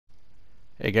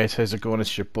Hey guys, how's it going?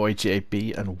 It's your boy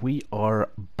JB, and we are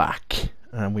back,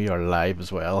 and we are live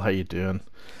as well. How you doing?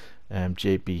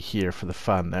 JB here for the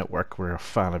Fan Network. We're a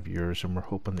fan of yours, and we're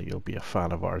hoping that you'll be a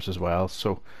fan of ours as well.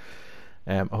 So,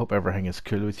 I hope everything is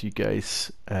cool with you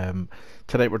guys.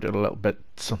 Tonight we're doing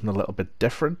something a little bit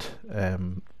different.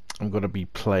 I'm going to be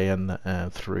playing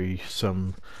through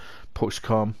some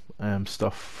post-com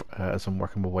stuff as I'm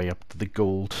working my way up to the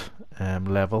gold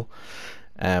level.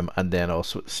 And then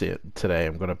also today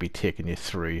I'm going to be taking you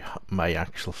through my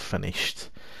actual finished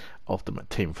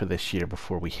Ultimate Team for this year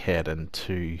before we head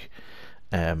into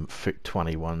FUT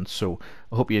 21. So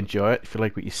I hope you enjoy it. If you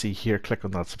like what you see here, click on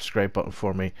that subscribe button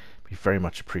for me. Be very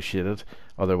much appreciated.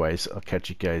 Otherwise, I'll catch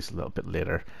you guys a little bit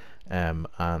later, and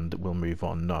we'll move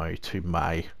on now to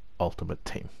my Ultimate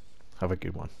Team. Have a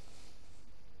good one.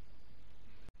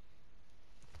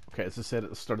 Okay, as I said at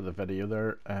the start of the video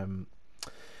there,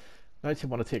 now I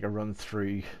want to take a run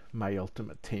through my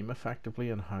Ultimate Team effectively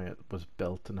and how it was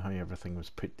built and how everything was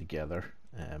put together,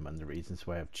 and the reasons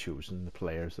why I've chosen the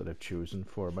players that I've chosen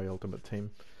for my Ultimate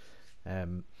Team.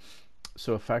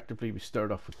 So effectively we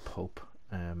start off with Pope,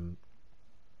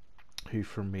 who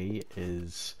for me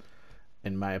is,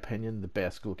 in my opinion, the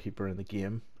best goalkeeper in the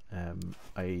game.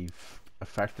 I've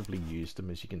effectively used him,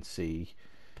 as you can see,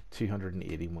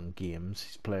 281 games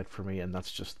he's played for me, and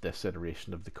that's just this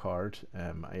iteration of the card.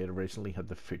 I had originally had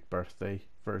the FUT Birthday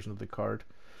version of the card,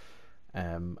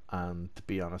 and to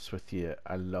be honest with you,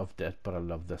 I loved it, but I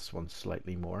love this one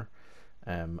slightly more.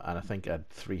 And I think I had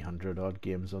 300 odd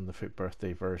games on the FUT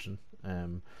Birthday version.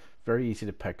 Very easy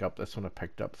to pick up. This one I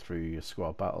picked up through a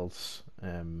Squad Battles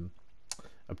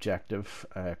objective.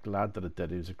 Glad that it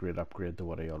did. It was a great upgrade to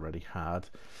what I already had.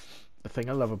 The thing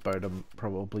I love about him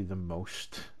probably the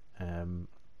most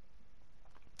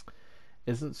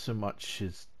isn't so much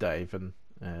his diving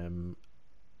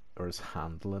or his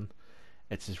handling,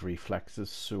 it's his reflexes.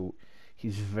 So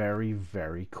he's very,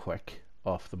 very quick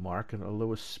off the mark, and although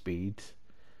his speed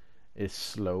is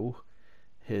slow,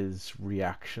 his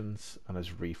reactions and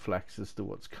his reflexes to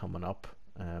what's coming up,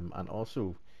 and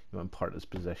also, in part his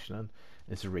positioning,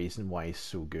 is the reason why he's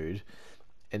so good.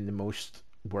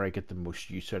 Where I get the most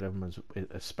use out of him is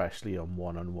especially on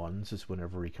one-on-ones, is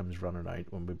whenever he comes running out.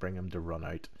 When we bring him to run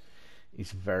out,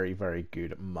 he's very, very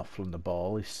good at muffling the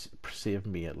ball. He's saved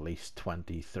me at least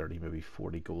 20, 30, maybe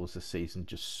 40 goals this season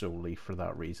just solely for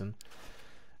that reason.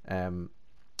 It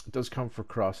does come for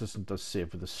crosses and does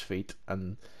save with his feet,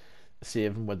 and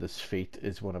saving with his feet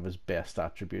is one of his best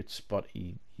attributes, but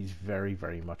he's very,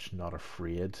 very much not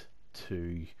afraid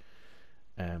to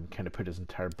kind of put his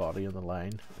entire body on the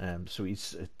line. So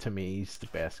to me, he's the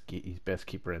best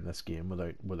keeper in this game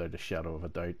without a shadow of a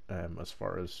doubt, as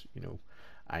far as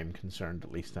I'm concerned,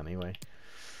 at least anyway.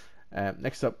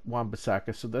 Next up,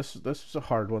 Wan-Bissaka. So this was a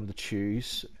hard one to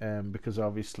choose, because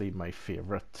obviously my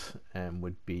favourite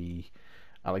would be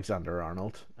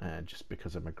Alexander-Arnold, just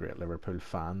because I'm a great Liverpool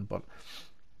fan. But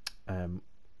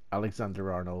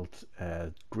Alexander-Arnold,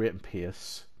 great in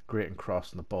pace, great in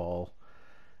crossing the ball.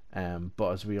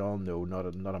 But as we all know,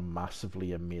 not a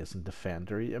massively amazing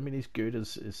defender. I mean, he's good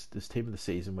as this team of the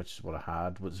season, which is what I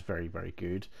had, was very, very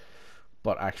good.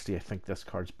 But actually, I think this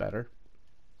card's better.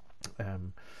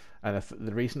 And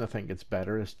the reason I think it's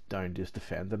better is down to his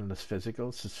defending and his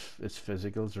physicals. His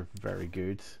physicals are very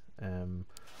good. And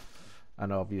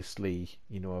obviously,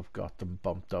 I've got them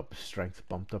bumped up, strength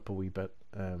bumped up a wee bit,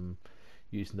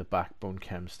 using the backbone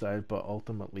chem style. But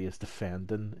ultimately, his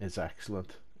defending is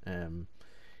excellent.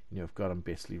 I've got him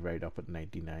basically right up at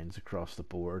 99s across the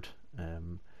board.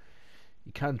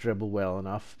 He can't dribble well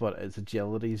enough, but his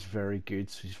agility is very good,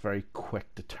 so he's very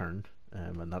quick to turn.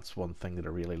 And that's one thing that I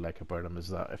really like about him, is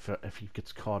that if he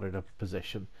gets caught out of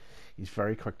position, he's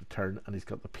very quick to turn, and he's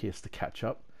got the pace to catch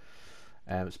up.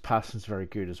 His passing's very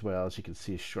good as well. As you can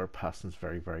see, his short passing's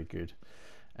very, very good.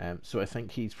 So I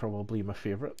think he's probably my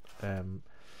favourite.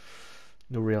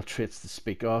 No real traits to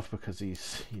speak of because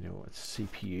he's, it's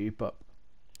CPU, but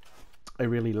I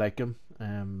really like him.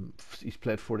 He's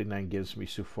played 49 games for me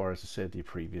so far. As I said to you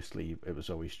previously, it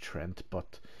was always Trent,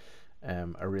 but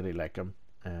I really like him.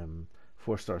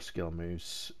 4-star skill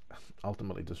moves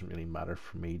ultimately doesn't really matter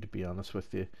for me, to be honest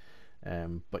with you.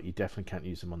 But you definitely can't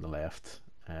use him on the left.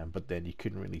 But then you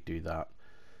couldn't really do that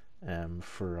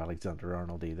for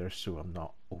Alexander-Arnold either, so I'm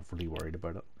not overly worried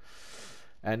about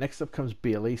it. Next up comes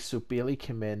Bailey. So Bailey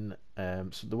came in.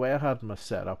 So the way I had my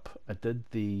setup, I did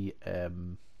the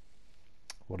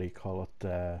what do you call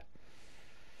it?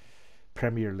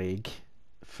 Premier League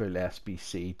full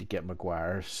SBC to get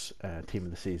Maguire's team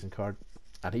of the season card,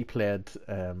 and he played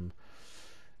in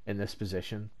this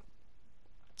position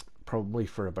probably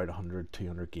for about 100,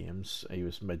 200 games. He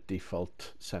was my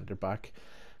default centre back.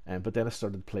 But then I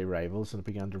started to play rivals and I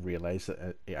began to realise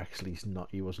that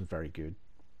he wasn't very good.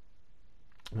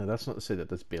 Now that's not to say that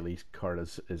this Bailey card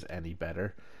is any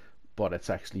better, but it's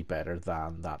actually better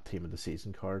than that team of the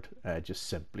season card, just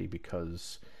simply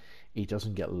because he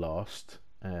doesn't get lost,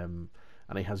 and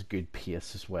he has good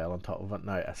pace as well on top of it.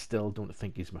 Now I still don't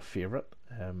think he's my favourite.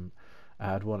 I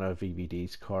had one of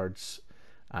VVD's cards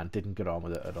and didn't get on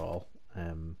with it at all.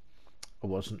 I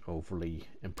wasn't overly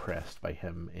impressed by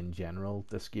him in general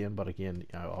this game, but again,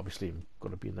 obviously I'm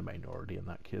going to be in the minority in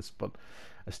that case. But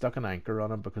I stuck an anchor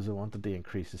on him because I wanted to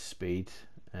increase his speed,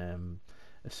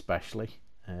 especially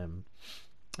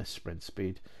his sprint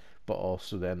speed, but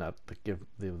also then that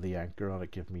the anchor on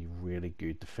it give me really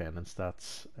good defending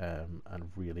stats,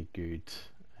 and really good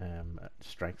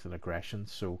strength and aggression.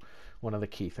 So one of the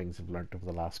key things I've learned over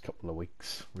the last couple of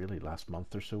weeks, really last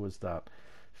month or so, is that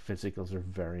physicals are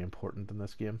very important in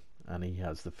this game, and he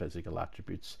has the physical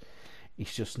attributes.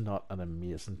 He's just not an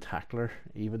amazing tackler,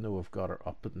 even though I've got her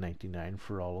up at 99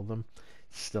 for all of them.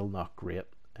 Still not great,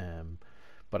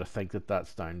 but I think that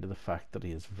that's down to the fact that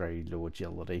he has very low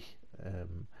agility,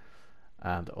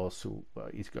 and also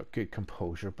he's got good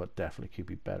composure, but definitely could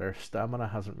be better. Stamina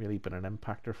hasn't really been an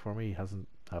impactor for me.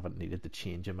 Haven't needed to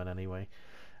change him in any way.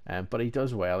 But he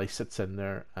does well. He sits in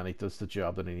there and he does the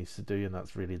job that he needs to do, and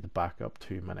that's really the backup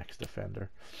to my next defender,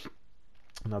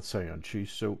 and that's Soyuncu.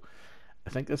 So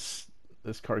I think this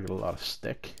card got a lot of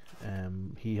stick.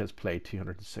 He has played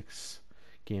 206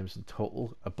 games in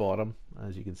total. I bought him,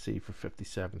 as you can see, for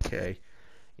 57k.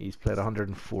 He's played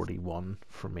 141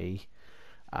 for me,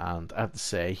 and I have to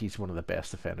say he's one of the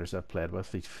best defenders I've played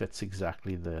with. He fits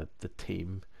exactly the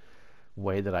team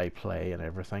way that I play and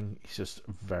everything. He's just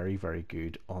very, very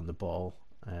good on the ball,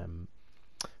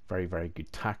 very, very good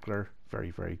tackler,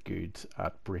 very, very good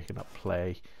at breaking up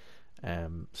play,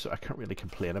 so I can't really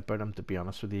complain about him, to be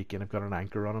honest with you. Again, I've got an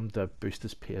anchor on him to boost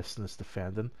his pace and his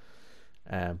defending,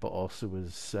 but also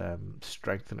his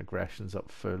strength and aggression's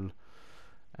up full,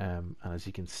 and as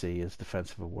you can see, his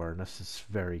defensive awareness is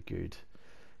very good,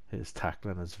 his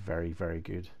tackling is very, very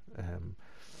good,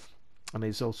 and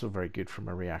he's also very good from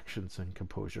a reactions and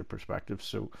composure perspective.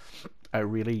 So I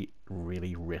really,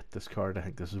 really rate this card. I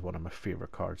think this is one of my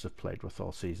favourite cards I've played with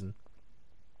all season.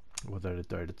 Without a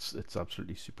doubt, it's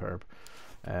absolutely superb.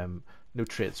 No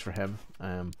traits for him,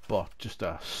 but just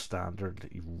a standard,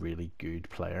 really good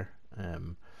player.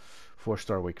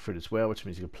 4-star weak foot as well, which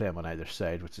means you can play him on either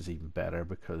side, which is even better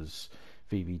because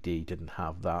VVD didn't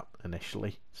have that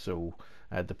initially. So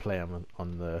I had to play him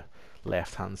on the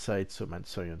left hand side, so it meant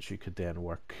Soyuncu could then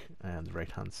work on the right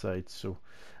hand side, so,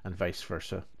 and vice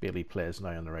versa. Bailey plays now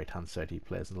on the right hand side, he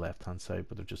plays on the left hand side,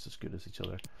 but they're just as good as each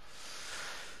other.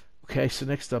 Okay, so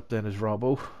next up then is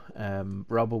Robbo.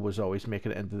 Robbo was always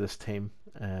making it into this team.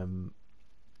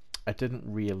 I didn't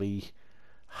really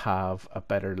have a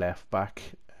better left back.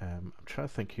 I'm trying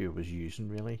to think who I was using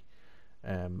really.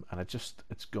 And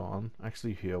it's gone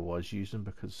actually who I was using,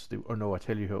 because I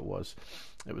tell you who it was.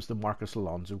 It was the Marcos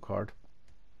Alonso card,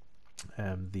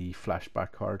 the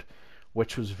flashback card,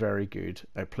 which was very good.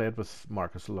 I played with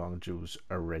Marcos Alonso's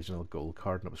original gold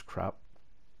card and it was crap,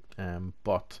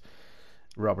 but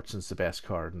Robertson's the best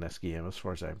card in this game as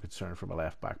far as I'm concerned from a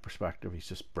left back perspective. He's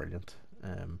just brilliant.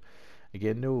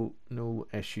 Again, no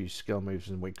issues skill moves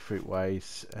and weak foot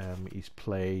wise. He's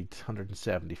played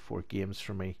 174 games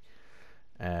for me,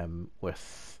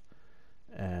 with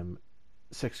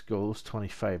 6 goals,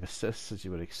 25 assists, as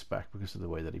you would expect because of the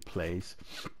way that he plays.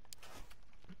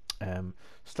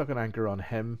 Stuck an anchor on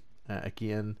him,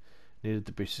 again, needed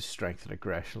to boost his strength and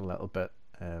aggression a little bit,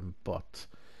 but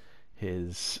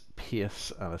his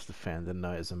pace and his defending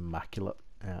now is immaculate,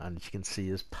 and as you can see,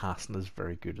 his passing is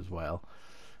very good as well.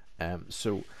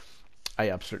 So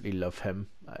I absolutely love him.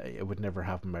 I would never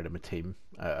have him out of my team.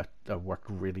 I worked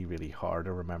really, really hard.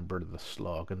 I remember the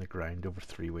slog on the ground over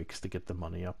 3 weeks to get the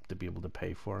money up to be able to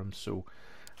pay for him, so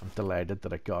I'm delighted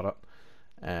that I got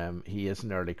it. He is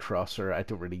an early crosser. I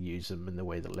don't really use him in the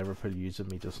way that Liverpool use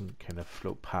him. He doesn't kind of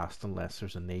float past unless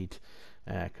there's a need,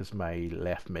 because my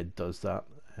left mid does that.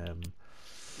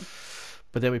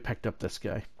 But then we picked up this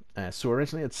guy. So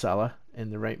originally it's Salah in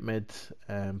the right mid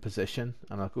position,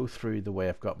 and I'll go through the way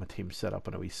I've got my team set up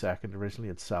in a wee second. Originally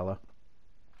it's Salah.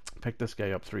 Picked this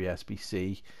guy up through SBC.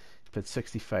 He played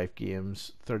 65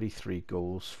 games, 33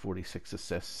 goals, 46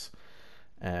 assists,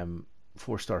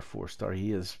 4-star, 4-star.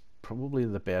 He is probably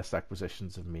the best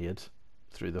acquisitions I've made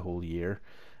through the whole year.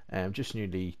 Just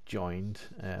newly joined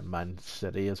Man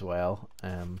City as well.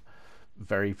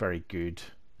 Very, very good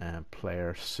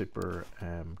player, super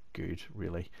good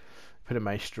really. Put a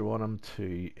maestro on him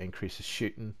to increase his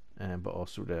shooting, but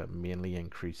also to mainly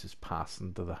increase his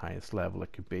passing to the highest level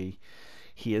it could be.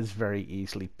 He is very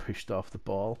easily pushed off the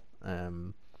ball.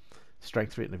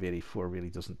 Strength rating of 84 really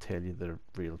doesn't tell you the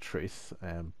real truth,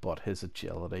 but his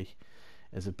agility,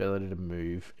 his ability to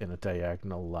move in a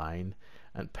diagonal line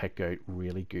and pick out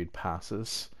really good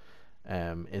passes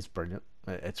is brilliant.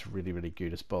 It's really, really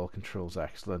good. His ball control's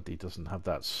excellent. He doesn't have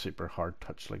that super hard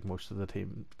touch like most of the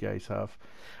team guys have,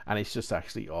 and he's just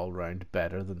actually all round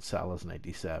better than Salah's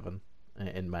 97,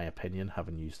 in my opinion,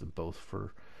 having used them both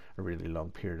for a really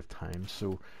long period of time.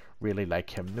 So really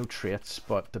like him. No traits,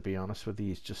 but to be honest with you,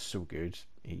 he's just so good.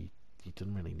 He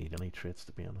didn't really need any traits,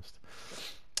 to be honest.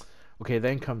 Okay,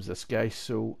 then comes this guy.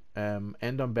 So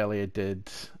Ndombele did,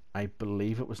 I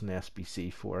believe it was an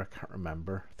SBC for, I can't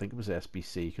remember. I think it was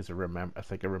SBC because I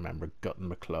think I remember gutting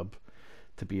my club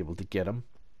to be able to get him.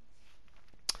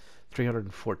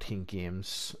 314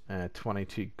 games,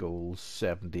 22 goals,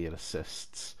 78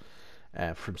 assists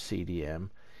from CDM.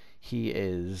 He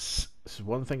is, so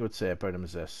one thing I would say about him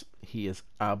is this: he is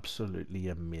absolutely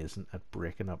amazing at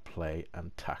breaking up play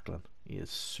and tackling. He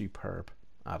is superb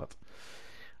at it.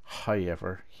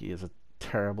 However, he is a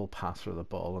terrible passer of the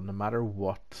ball, and no matter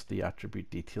what the attribute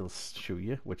details show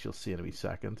you, which you'll see in a wee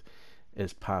second,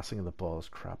 is passing of the ball is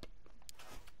crap.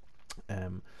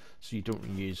 So you don't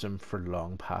use him for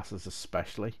long passes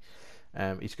especially.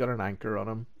 He's got an anchor on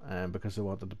him because I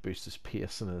wanted to boost his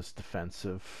pace and his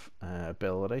defensive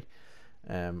ability,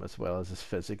 as well as his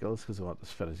physicals, because I want his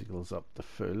physicals up to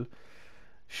full.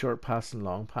 Short pass and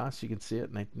long pass, you can see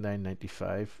it, 99,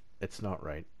 95. It's not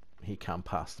right. He can't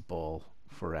pass the ball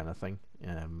for anything.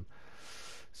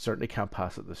 Certainly can't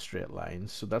pass it the straight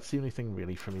lines. So that's the only thing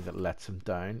really for me that lets him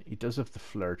down. He does have the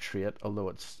flair trait, although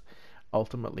it's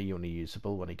ultimately only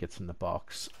usable when he gets in the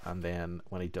box, and then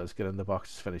when he does get in the box,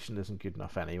 his finishing isn't good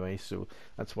enough anyway. So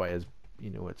that's why, as you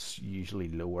know, it's usually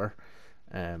lower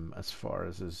as far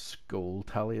as his goal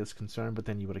tally is concerned. But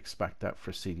then you would expect that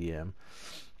for CDM.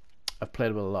 I've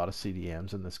played with a lot of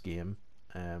CDMs in this game,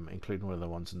 including one of the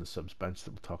ones in the subs bench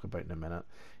that we'll talk about in a minute.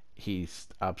 He's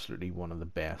absolutely one of the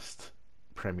best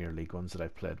Premier League ones that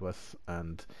I've played with,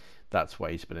 and that's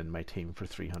why he's been in my team for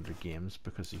 300 games,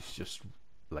 because he's just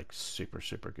like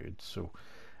super good. So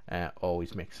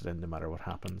always makes it in no matter what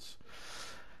happens.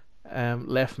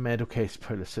 Left mid, okay, it's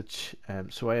Pulisic.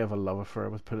 So I have a love affair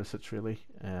with Pulisic, really.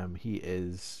 He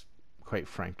is quite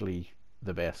frankly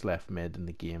the best left mid in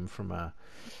the game from a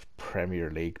Premier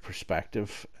League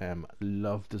perspective.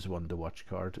 Loved his one to watch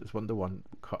card. His one to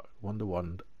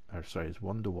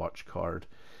watch card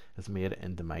has made it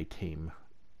into my team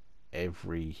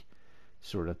every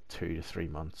sort of 2 to 3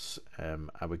 months.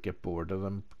 I would get bored of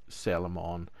them, sell them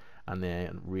on, and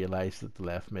then realise that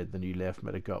the new left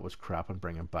mid I got was crap, and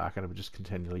bring him back, and I would just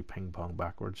continually ping pong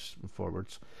backwards and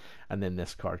forwards. And then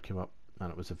this card came up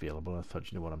and it was available, and I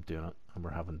thought, you know what, I'm doing it, and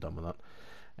we're having done with it.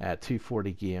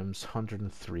 240 games,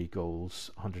 103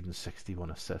 goals, 161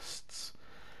 assists.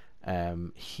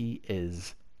 He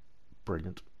is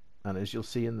brilliant, and as you'll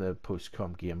see in the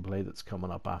post-com gameplay that's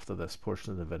coming up after this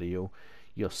portion of the video,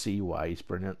 you'll see why he's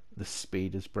brilliant. The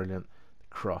speed is brilliant,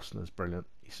 the crossing is brilliant.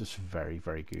 He's just very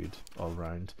good all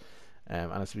round,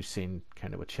 and as we've seen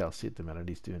kind of with Chelsea at the minute,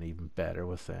 he's doing even better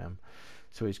with them.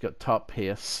 So he's got top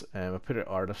pace. I put an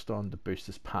artist on to boost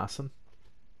his passing,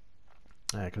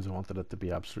 because I wanted it to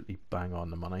be absolutely bang on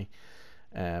the money,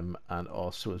 and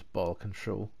also his ball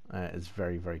control is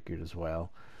very good as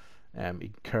well. He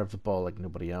can curve the ball like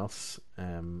nobody else.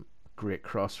 Great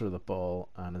crosser of the ball,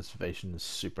 and his vision is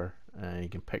super. He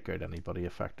can pick out anybody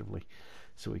effectively,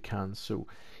 so he can. So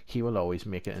he will always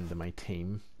make it into my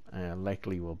team.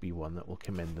 Likely will be one that will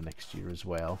come in the next year as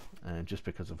well, just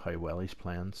because of how well he's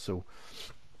playing. So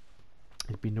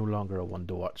it'll be no longer a one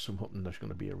to watch, so I'm hoping there's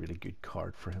going to be a really good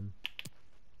card for him.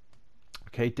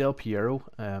 Okay, Del Piero,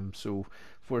 so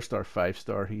 4-star,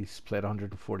 5-star. He's played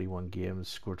 141 games,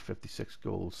 scored 56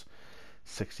 goals,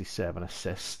 67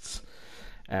 assists.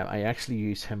 I actually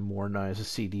use him more now as a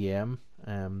CDM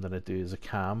than I do as a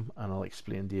cam, and I'll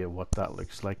explain to you what that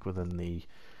looks like within the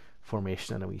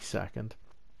formation in a wee second.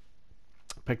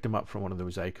 Picked him up from one of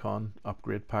those icon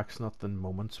upgrade packs, not the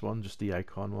moments one, just the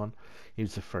icon one. He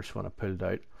was the first one I pulled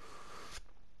out.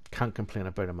 Can't complain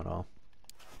about him at all.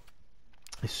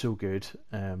 He's so good.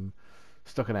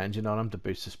 Stuck an engine on him to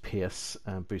boost his pace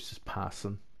and boost his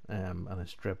passing, and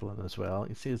his dribbling as well.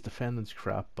 You see his defending's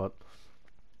crap, but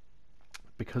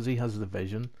because he has the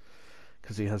vision,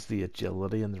 because he has the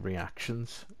agility and the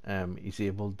reactions, he's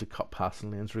able to cut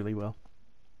passing lanes really well,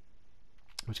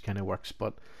 which kind of works.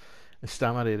 But His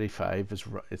stamina 85 is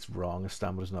it's wrong. His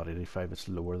stamina is not 85. It's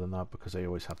lower than that because I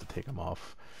always have to take him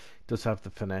off. He does have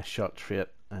the finesse shot trait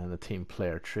and the team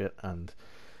player trait, and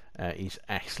he's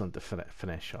excellent at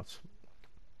finesse shots.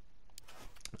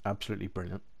 Absolutely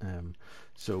brilliant.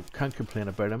 So can't complain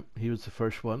about him. He was the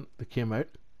first one that came out,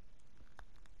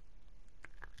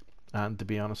 and to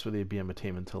be honest with you, he'd be in my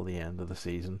team until the end of the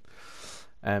season.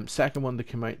 Second one that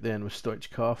came out then was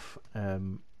Stoichkov.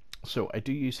 So I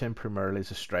do use him primarily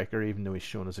as a striker, even though he's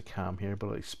shown as a cam here, but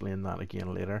I'll explain that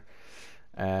again later.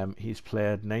 He's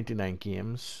played 99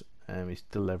 games. He's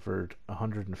delivered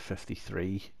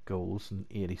 153 goals and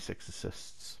 86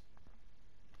 assists.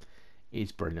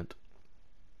 He's brilliant.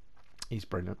 He's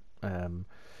brilliant.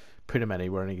 Put him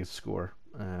anywhere and he can score.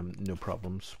 No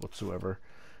problems whatsoever.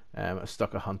 I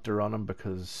stuck a hunter on him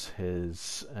because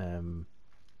his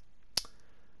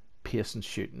pace and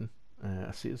shooting,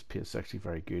 I see his pace is actually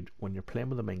very good. When you're playing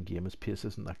with him in game, his pace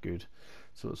isn't that good,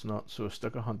 so it's not. So I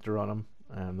stuck a hunter on him,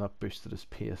 and that boosted his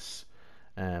pace,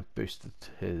 boosted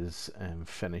his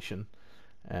finishing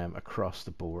across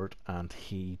the board, and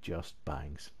he just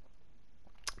bangs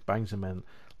him in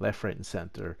left, right, and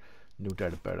centre. No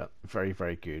doubt about it. Very,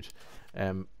 very good.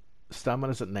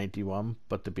 Stamina's at 91,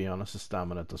 but to be honest, the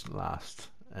stamina doesn't last.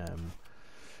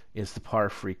 Is the power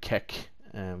free kick,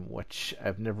 which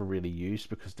I've never really used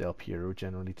because Del Piero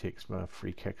generally takes my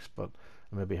free kicks, but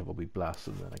maybe I will be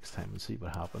blasted the next time and see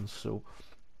what happens. So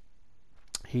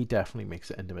he definitely makes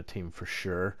it into my team for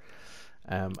sure.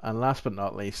 And last but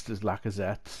not least is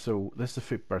Lacazette. So this is a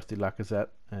foot birthday Lacazette.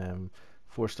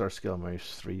 4-star skill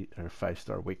mouse,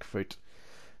 5-star weak foot.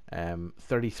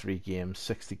 33 games,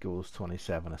 60 goals,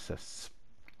 27 assists.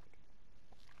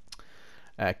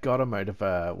 Got him out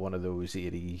of one of those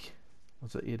 80,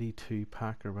 was it 82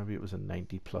 pack, or maybe it was a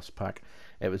 90 plus pack.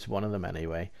 It was one of them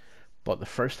anyway. But the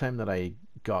first time that I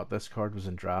got this card was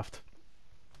in draft,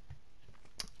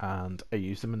 and I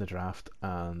used them in the draft,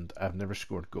 and I've never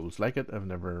scored goals like it. I've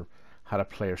never had a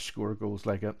player score goals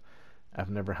like it. I've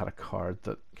never had a card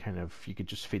that kind of you could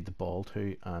just feed the ball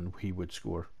to and he would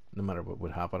score no matter what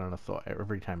would happen. And I thought,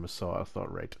 every time I saw it, I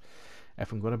thought, right,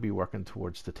 if I'm going to be working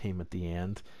towards the team at the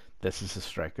end, this is a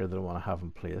striker that I want to have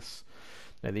in place.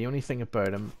 Now the only thing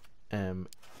about him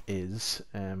is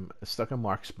I stuck a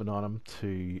marksman on him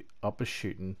to up his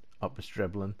shooting, up his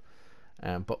dribbling,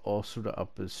 but also to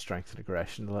up his strength and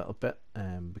aggression a little bit,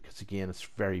 because again, it's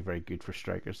very, very good for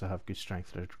strikers to have good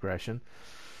strength and aggression.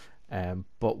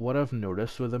 But what I've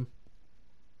noticed with him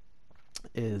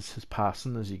is his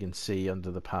passing, as you can see under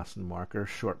the passing marker,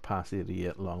 short pass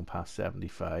 88, long pass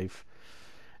 75.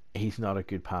 He's not a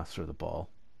good passer of the ball.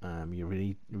 You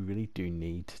really do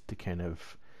need to kind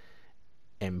of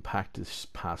impact his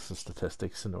passing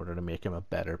statistics in order to make him a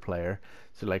better player.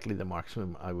 So likely the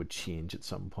marksman I would change at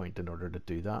some point in order to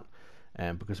do that.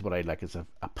 Because what I like is a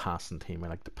passing team. I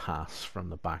like to pass from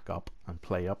the back up and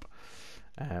play up.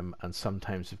 And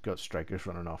sometimes we've got strikers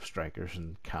running off strikers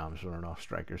and cams running off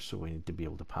strikers, so we need to be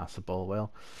able to pass the ball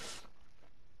well.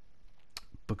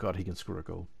 But God, he can score a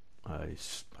goal.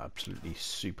 He's absolutely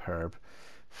superb.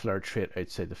 Flair trait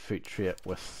outside the foot trait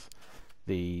with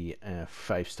the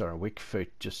 5-star weak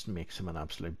foot just makes him an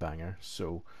absolute banger.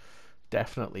 So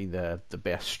definitely the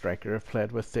best striker I've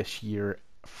played with this year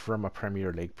from a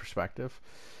Premier League perspective.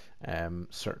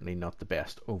 Certainly not the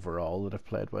best overall that I've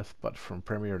played with, but from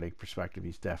Premier League perspective,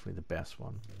 he's definitely the best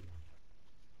one.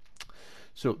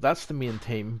 So that's the main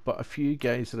team, but a few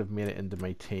guys that have made it into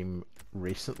my team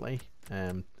recently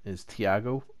is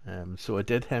Thiago. So I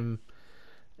did him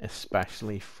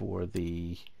especially for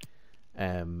the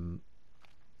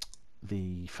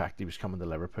fact he was coming to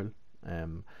Liverpool.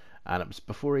 And it was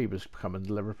before he was coming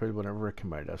to Liverpool. Whenever it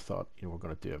came out, I thought, you know, we're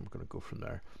going to do it. We're going to go from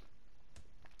there.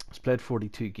 He's played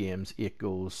 42 games, 8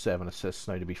 goals, 7 assists.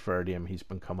 Now, to be fair to him, he's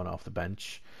been coming off the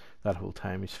bench that whole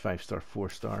time. He's 5-star,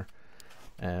 4-star.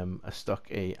 I stuck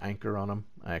a anchor on him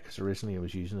because originally I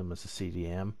was using him as a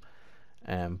CDM,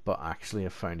 but actually I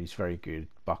found he's very good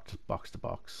box to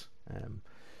box.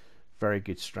 Very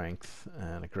good strength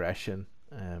and aggression.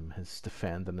 His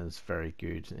defending is very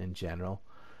good in general.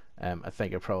 I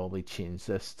think I probably changed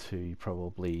this to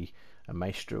probably a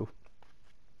maestro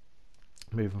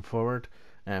moving forward.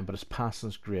 But his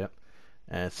passing's great,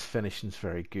 his finishing's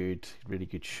very good, really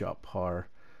good shot power,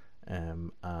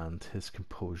 and his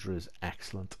composure is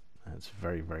excellent. It's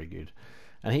very, very good,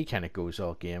 and he kind of goes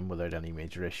all game without any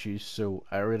major issues. So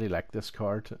I really like this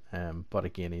card, but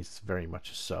again, he's very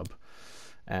much a sub.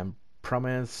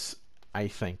 Promes, I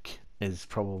think, is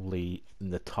probably in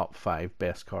the top 5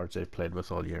 best cards I've played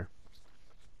with all year.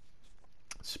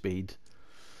 Speed.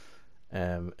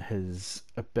 His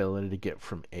ability to get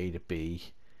from A to B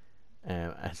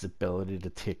His ability to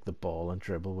take the ball and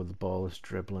dribble with the ball is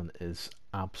dribbling is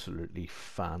absolutely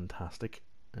fantastic.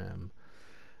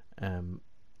 Um,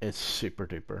 it's super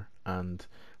duper. And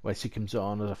once he comes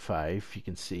on as a 5, you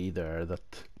can see there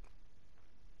that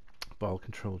ball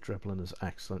control, dribbling is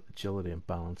excellent, agility and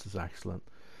balance is excellent.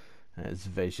 His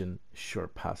vision,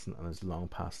 short passing, and his long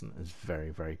passing is very,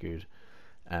 very good.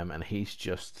 And he's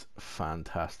just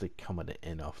fantastic coming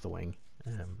in off the wing.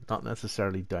 Not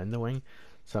necessarily down the wing.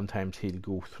 Sometimes he'll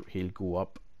go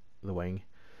up the wing,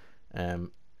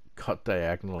 cut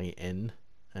diagonally in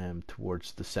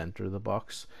towards the center of the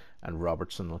box, and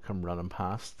Robertson will come running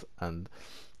past, and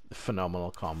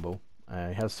phenomenal combo.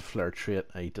 He has the flair trait.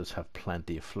 He does have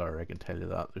plenty of flair, I can tell you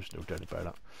that. There's no doubt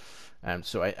about it.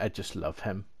 So I just love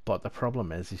him. But the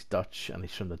problem is he's Dutch and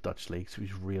he's from the Dutch league, so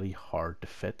he's really hard to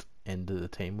fit into the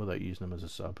team without using him as a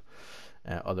sub.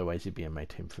 Otherwise he'd be in my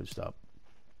team full stop.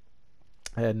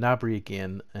 Gnabry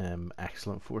again,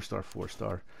 excellent, 4-star,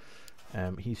 4-star.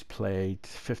 He's played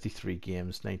 53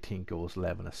 games, 19 goals,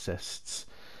 11 assists.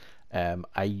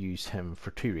 I use him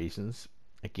for 2 reasons.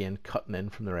 Again, cutting in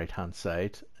from the right hand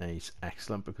side, he's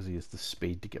excellent because he has the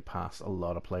speed to get past a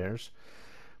lot of players.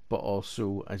 But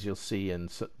also, as you'll see in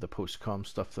the post-com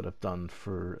stuff that I've done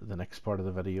for the next part of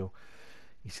the video,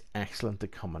 he's excellent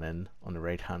at coming in on the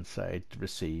right hand side to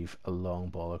receive a long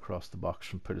ball across the box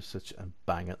from Pulisic and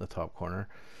bang at the top corner.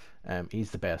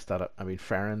 He's the best at it. I mean,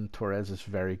 Ferran Torres is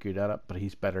very good at it, but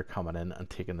he's better coming in and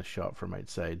taking the shot from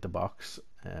outside the box,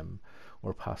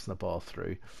 or passing the ball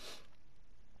through.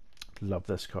 Love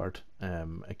this card.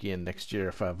 Again, next year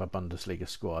if I have a Bundesliga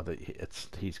squad,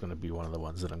 he's going to be one of the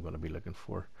ones that I'm going to be looking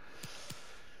for.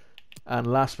 And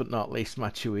last but not least,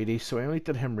 Matuidi. So I only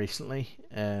did him recently,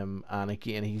 and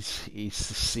again he's the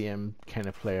same kind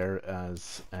of player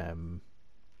as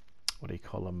what do you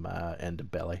call him,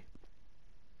 Ndombele.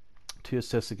 2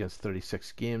 assists against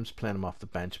 36 games, playing him off the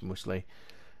bench mostly.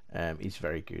 He's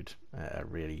very good. I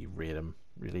really rate him,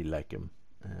 really like him.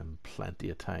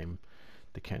 Plenty of time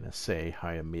to kind of say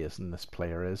how amazing this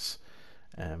player is.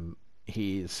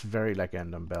 He's very like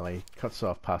Ndombele, cuts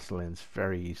off past the lanes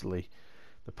very easily.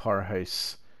 The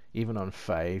powerhouse, even on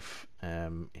 5,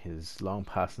 his long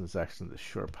passing is excellent, his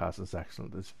short passing is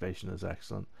excellent, his vision is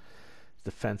excellent, his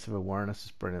defensive awareness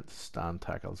is brilliant, his stand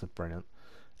tackles are brilliant,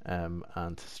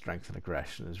 and strength and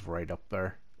aggression is right up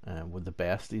there with the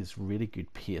best. He has really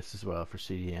good pace as well for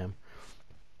CDM,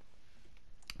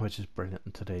 which is brilliant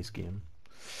in today's game.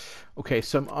 Okay,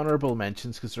 some honourable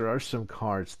mentions, because there are some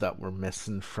cards that were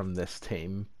missing from this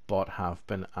team but have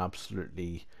been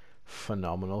absolutely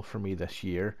phenomenal for me this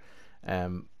year.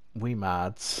 Wee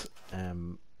Mads,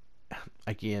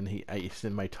 again, he's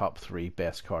in my top 3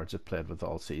 best cards I've played with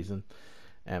all season.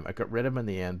 I got rid of him in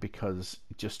the end because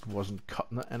he just wasn't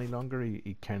cutting it any longer.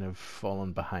 He kind of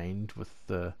fallen behind with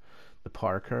the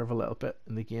power curve a little bit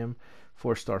in the game.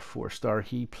 4-star, 4-star.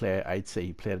 I'd say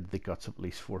he played the guts of at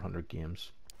least 400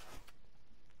 games,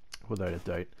 without a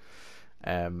doubt.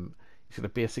 He's got a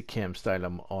basic chem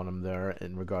style on him there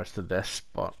in regards to this,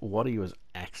 but what he was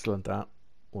excellent at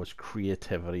was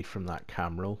creativity from that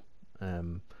cam roll.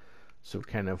 So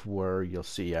kind of where you'll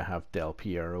see I have Del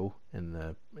Piero in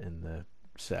the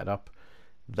setup,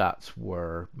 that's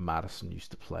where Maddison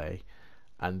used to play,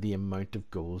 and the amount of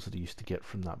goals that he used to get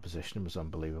from that position was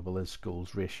unbelievable. His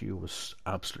goals ratio was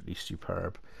absolutely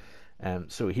superb.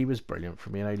 So he was brilliant for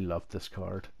me, and I loved this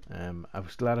card. I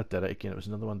was glad I did it. Again, it was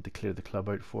another one to clear the club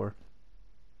out for.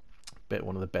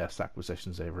 One of the best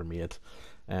acquisitions I ever made.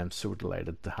 So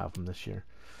delighted to have him this year.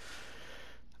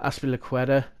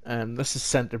 Azpilicueta, this is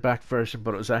centre back version,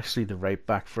 but it was actually the right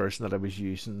back version that I was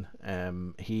using.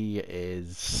 He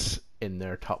is in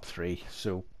their top 3.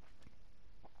 So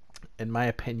in my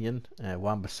opinion,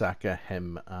 Wan-Bissaka,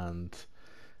 him, and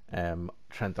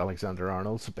Trent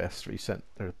Alexander-Arnold's the best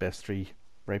 3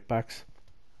 right backs.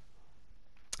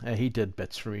 He did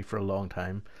bits for me for a long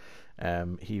time.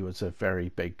 He was a very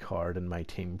big card in my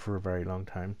team for a very long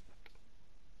time.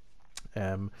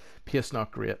 Pace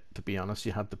not great, to be honest.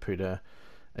 You had to put a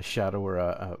shadow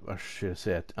or should I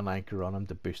say an anchor on him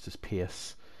to boost his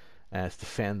pace. His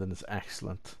defending is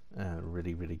excellent,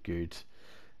 really good.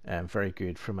 Very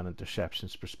good from an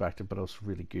interceptions perspective, but also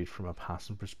really good from a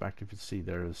passing perspective. You see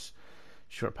there's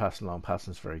short passing, long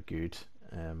passing is very good.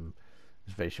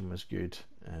 His vision was good,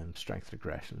 and strength and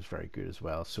aggression was very good as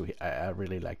well. So I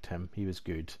really liked him. He was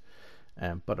good.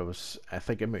 But I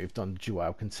think I moved on to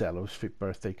Joao Cancelo's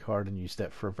birthday card and used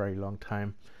it for a very long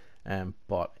time.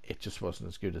 But it just wasn't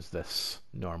as good as this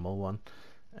normal one.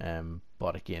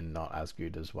 But again, not as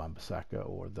good as Wan-Bissaka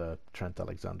or the Trent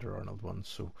Alexander-Arnold one.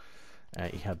 So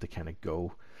he had to kind of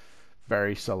go.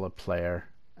 Very solid player.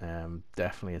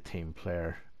 Definitely a team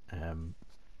player.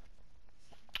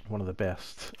 One of the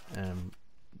best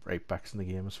right backs in the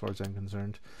game as far as I'm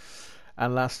concerned.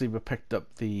 And lastly, we picked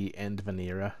up the end of an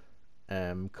era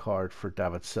card for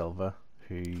David Silva,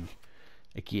 who,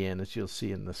 again, as you'll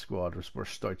see in the squad, was where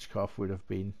Stoichkov would have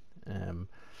been.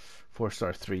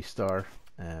 4-star, 3-star.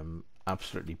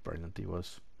 Absolutely brilliant he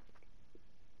was.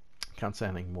 Can't say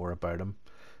anything more about him.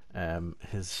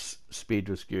 His speed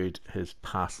was good. His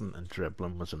passing and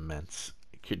dribbling was immense.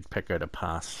 He could pick out a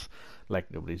pass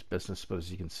like nobody's business, but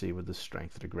as you can see with his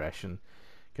strength and aggression,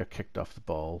 got kicked off the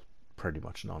ball pretty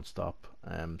much non-stop.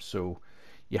 So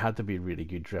you had to be a really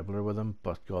good dribbler with him,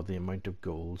 but God, the amount of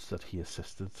goals that he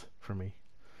assisted for me,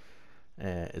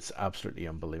 it's absolutely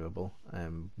unbelievable.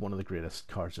 One of the greatest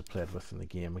cards I've played with in the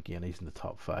game. Again, he's in the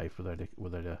top 5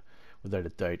 without a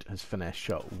doubt. His finesse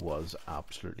shot was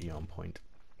absolutely on point.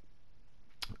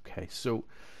 Okay, so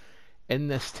in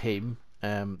this team,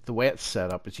 the way it's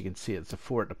set up, as you can see, it's a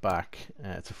 4 at the back.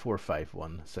 It's a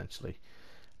 4-5-1 essentially,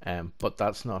 but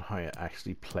that's not how it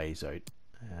actually plays out.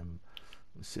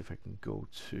 Let's see if I can go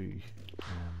to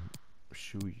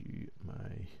show you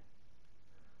my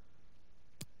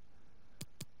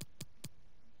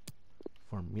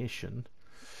formation.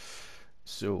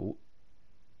 So,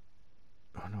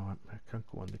 oh no, I can't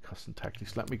go on the custom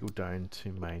tactics. Let me go down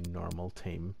to my normal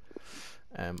team,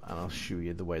 and I'll show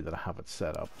you the way that I have it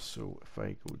set up. So if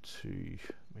I go to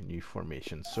my new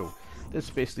formation, so this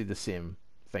is basically the same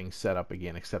thing set up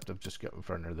again, except I've just got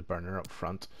Werner the Burner up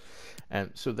front.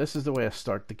 And so this is the way I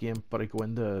start the game, but I go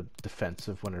into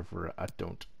defensive whenever I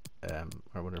don't,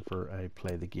 or whenever I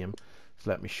play the game. So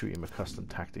let me show you my custom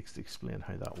tactics to explain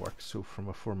how that works. So from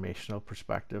a formational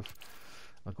perspective,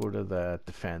 I'll go to the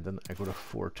defending. I go to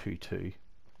 4-2-2,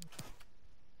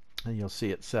 and you'll see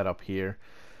it set up here.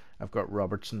 I've got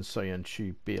Robertson,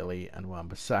 Soyuncu, Bailey, and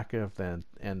Wan-Bissaka. I've then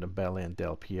Ndombele and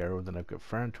Del Piero. Then I've got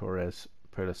Ferran Torres,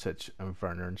 Pulisic, and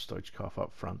Werner and Stoichkov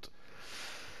up front.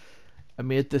 I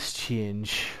made this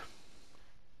change,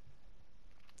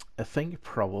 I think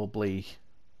probably,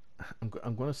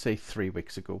 I'm going to say 3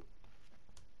 weeks ago.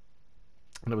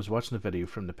 And I was watching a video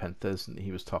from the Pintas, and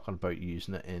he was talking about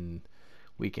using it in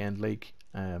Weekend League,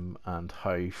 and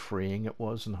how freeing it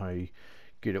was and how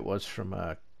good it was from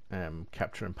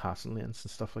capturing passing lanes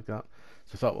and stuff like that.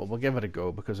 So I thought, well, we'll give it a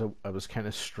go, because I was kind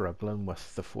of struggling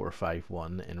with the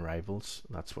 4-5-1 in Rivals.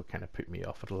 That's what kind of put me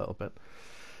off it a little bit.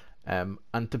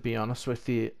 And to be honest with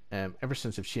you, ever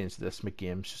since I've changed this, my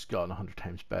game's just gotten 100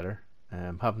 times better.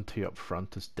 Having 2 up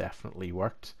front has definitely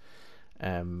worked,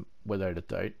 without a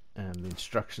doubt. The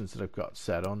instructions that I've got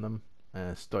set on them,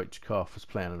 Stoichkov is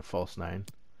playing in a false 9.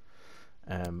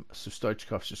 So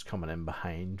Stoichkov's just coming in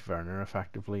behind Werner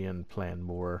effectively and playing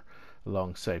more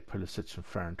alongside Pulisic and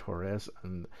Ferran Torres,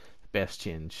 and the best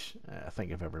change I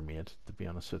think I've ever made, to be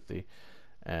honest with you.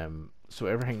 So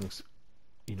everything's,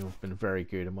 you know, been very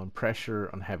good. I'm on pressure,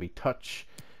 on heavy touch,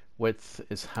 width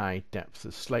is high, depth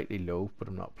is slightly low, but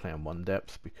I'm not playing 1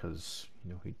 depth because,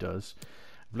 you know, he does.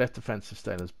 I've left defensive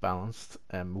style is balanced.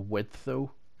 Width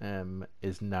though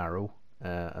is narrow,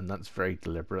 and that's very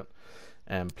deliberate.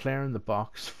 Player in the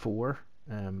box 4.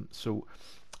 So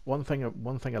one thing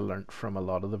I learned from a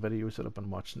lot of the videos that I've been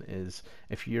watching is,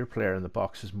 if your player in the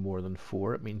box is more than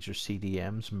 4, it means your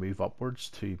CDMs move upwards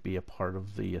to be a part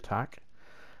of the attack.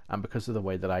 And because of the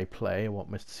way that I play, I want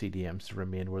my CDMs to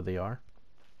remain where they are.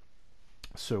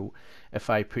 So if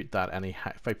I put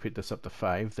this up to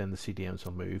 5, then the CDMs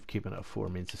will move. Keeping it at 4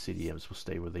 means the CDMs will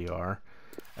stay where they are,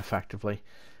 effectively.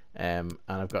 And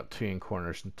I've got 2 in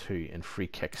corners and 2 in free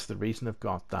kicks. The reason I've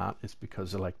got that is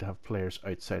because I like to have players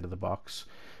outside of the box,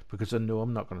 because I know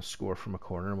I'm not going to score from a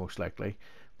corner most likely,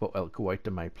 but I'll go out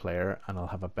to my player and I'll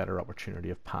have a better opportunity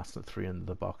of passing it through into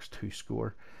the box to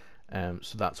score.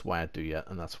 So that's why I do it,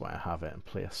 and that's why I have it in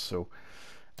place. So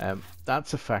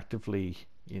that's effectively,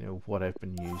 you know, what I've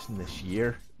been using this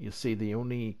year. You'll see the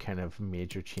only kind of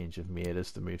major change I've made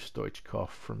is to move Stoichkov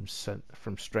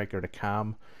from striker to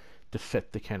cam to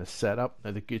fit the kind of setup.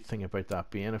 Now the good thing about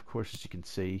that being, of course, as you can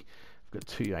see, I've got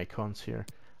 2 icons here.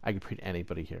 I can put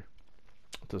anybody here.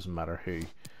 It doesn't matter who.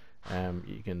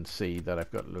 You can see that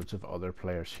I've got loads of other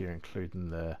players here, including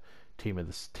the team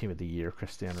of the year,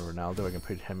 Cristiano Ronaldo. I can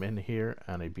put him in here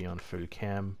and he'd be on full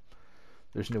cam.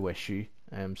 There's no issue.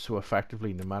 So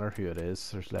effectively, no matter who it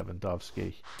is, there's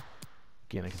Lewandowski.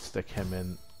 Again, I can stick him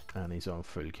in and he's on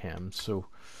full cam. So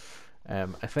I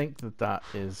think that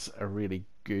is a really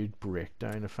good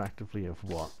breakdown effectively of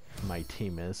what my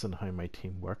team is and how my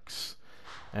team works.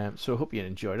 So I hope you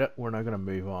enjoyed it. We're now going to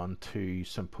move on to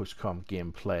some post-com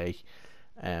gameplay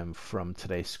from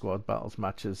today's squad battles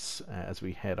matches as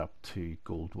we head up to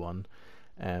Gold 1.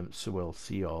 So we'll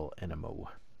see you all in a mo.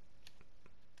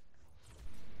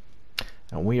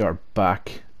 And we are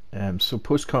back. So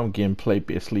post-com gameplay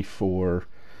basically for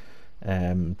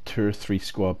 2 or 3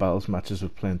 squad battles matches we're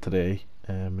playing today.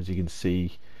 As you can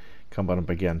see, coming up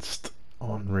against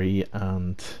Henry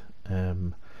and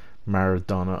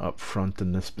Maradona up front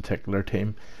in this particular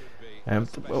team.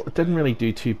 Well, it didn't really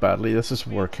do too badly. This is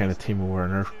where kind of Timo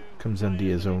Werner comes into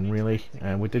his own, really.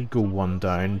 We did go 1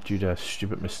 down due to a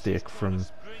stupid mistake from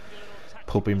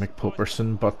Popey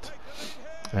McPoperson, but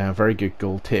very good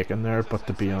goal taken there. But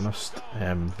to be honest,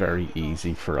 very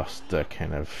easy for us to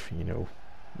kind of, you know,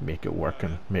 make it work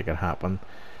and make it happen.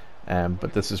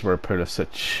 But this is where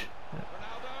Pulisic,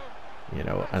 you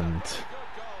know, and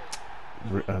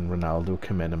Ronaldo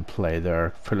come in and play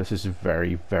there. Pulisic is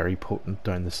very, very potent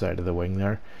down the side of the wing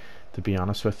there, to be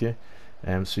honest with you.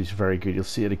 So he's very good. You'll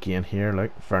see it again here,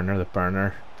 like Werner the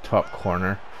burner, top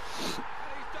corner.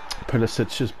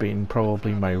 Pulisic has been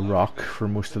probably my rock for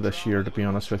most of this year, to be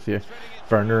honest with you.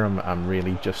 Werner, I'm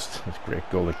really just, it's a great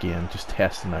goal again, just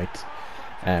testing out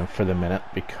for the minute,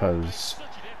 because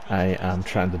I am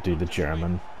trying to do the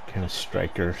German kind of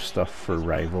striker stuff for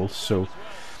rivals. So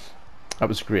that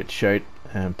was a great shout.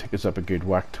 Took us up a good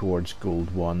whack towards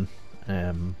gold 1.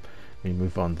 We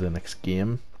move on to the next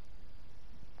game.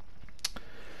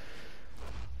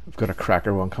 We've got a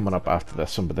cracker one coming up after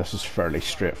this one, but this is fairly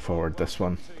straightforward, this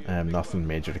one. Nothing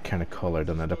major to kind of call out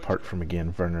on it, apart from,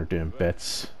 again, Werner doing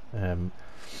bits.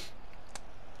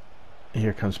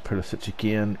 Here comes Pulisic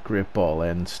again, great ball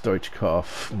in.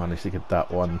 Stoichkov managed to get that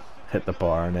one, hit the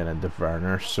bar, and then into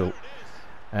Werner. So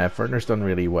Werner's done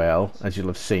really well, as you'll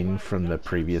have seen from the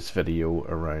previous video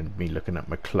around me looking at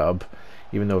my club.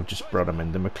 Even though I've just brought him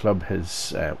into my club,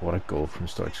 his what a goal from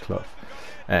Stoichkov.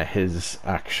 His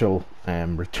actual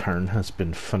return has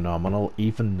been phenomenal,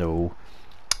 even though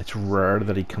it's rare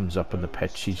that he comes up on the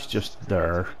pitch. He's just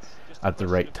there at the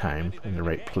right time, in the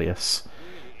right place.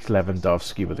 It's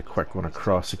Lewandowski with a quick one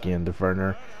across again to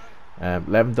Werner.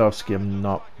 Lewandowski I'm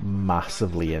not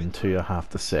massively into, I have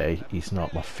to say. He's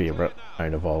not my favourite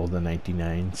out of all the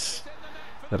 99s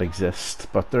that exist.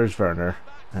 But there's Werner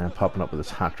popping up with his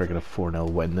hat-trick and a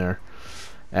 4-0 win there.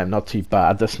 Not too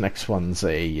bad. This next one's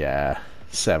a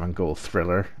 7-goal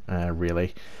thriller,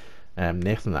 really.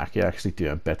 Nathan Ake actually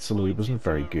doing bits, although he wasn't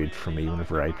very good for me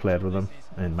whenever I played with him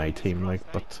in my team, like.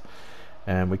 But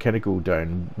we kind of go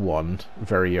down 1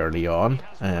 very early on.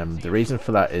 The reason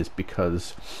for that is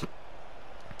because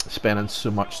spending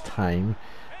so much time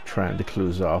trying to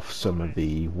close off some of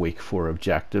the week 4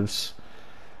 objectives,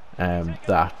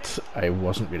 that I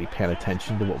wasn't really paying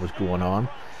attention to what was going on.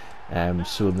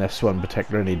 So in this one in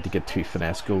particular, I needed to get 2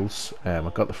 finesse goals. I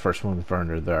got the first one with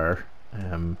Werner there.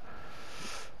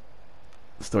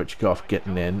 Stoichkov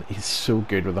getting in. He's so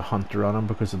good with a hunter on him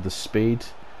because of the speed.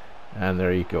 And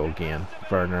there you go again,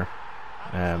 Werner.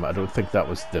 I don't think that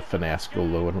was the finesse goal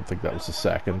though. I don't think that was the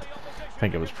second. I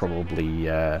think it was probably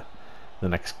the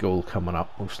next goal coming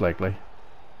up, most likely.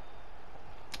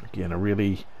 Again, a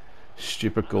really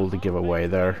stupid goal to give away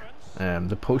there.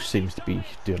 The post seems to be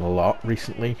doing a lot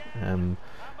recently.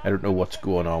 I don't know what's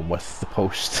going on with the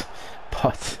post,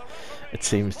 but it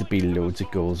seems to be loads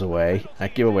of goals away. I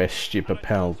give away a stupid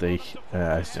penalty,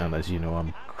 and as you know,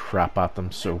 I'm crap at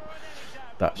them, so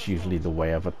that's usually the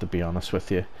way of it, to be honest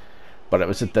with you. But it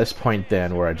was at this point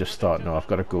then where I just thought, no, I've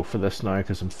got to go for this now,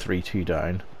 because I'm 3-2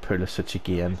 down. Pulisic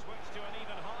again,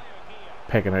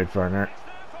 picking out Werner.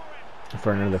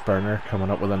 Werner the burner coming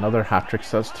up with another hat-trick,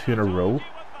 so that's 2 in a row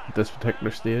at this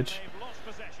particular stage.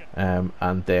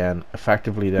 And then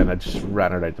effectively then I just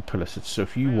ran it out to Pulisic. So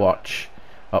if you watch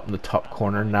up in the top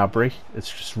corner, Gnabry,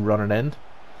 it's just running in,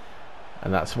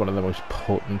 and that's one of the most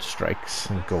potent strikes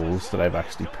and goals that I've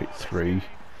actually put through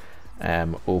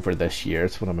over this year.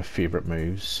 It's one of my favourite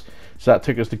moves. So that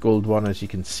took us to gold 1, as you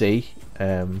can see.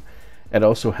 It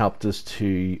also helped us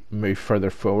to move further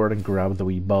forward and grab the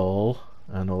wee ball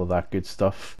and all of that good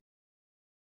stuff.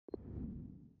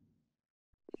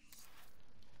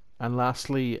 And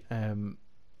lastly, I'm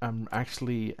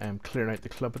actually clearing out the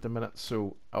club at the minute,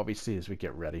 so obviously as we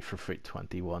get ready for FUT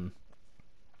 21,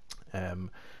 I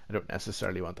don't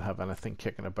necessarily want to have anything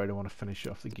kicking about. I want to finish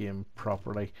off the game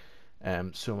properly.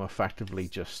 So I'm effectively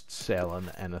just selling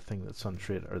anything that's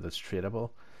untrade or that's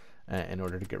tradable in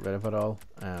order to get rid of it all.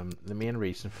 The main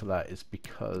reason for that is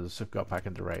because I've got back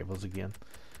into rivals again,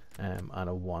 and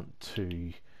I want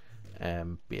to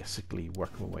basically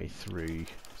work my way through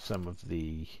some of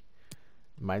the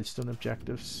milestone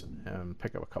objectives,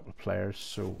 pick up a couple of players.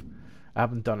 So I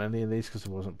haven't done any of these because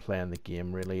I wasn't playing the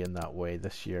game really in that way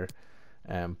this year.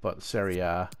 But Serie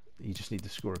A, you just need to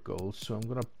score goals. So I'm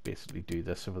going to basically do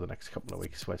this over the next couple of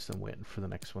weeks whilst I'm waiting for the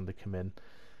next one to come in.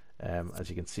 As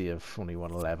you can see, I've only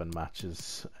won 11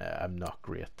 matches. I'm not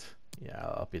great. Yeah,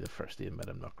 I'll be the first to admit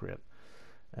I'm not great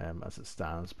as it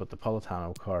stands. But the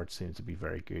Politano card seems to be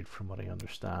very good from what I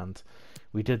understand.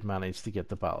 We did manage to get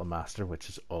the Battle Master, which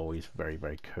is always very,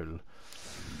 very cool.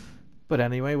 But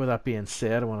anyway, with that being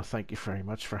said, I want to thank you very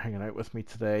much for hanging out with me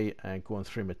today and going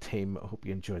through my team. I hope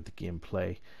you enjoyed the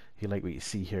gameplay. If you like what you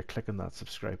see here, click on that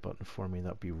subscribe button for me.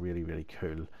 That'd be really, really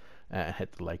cool. And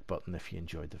hit the like button if you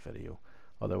enjoyed the video.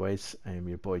 Otherwise, I am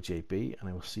your boy JB, and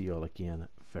I will see you all again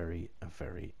very,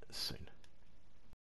 very soon.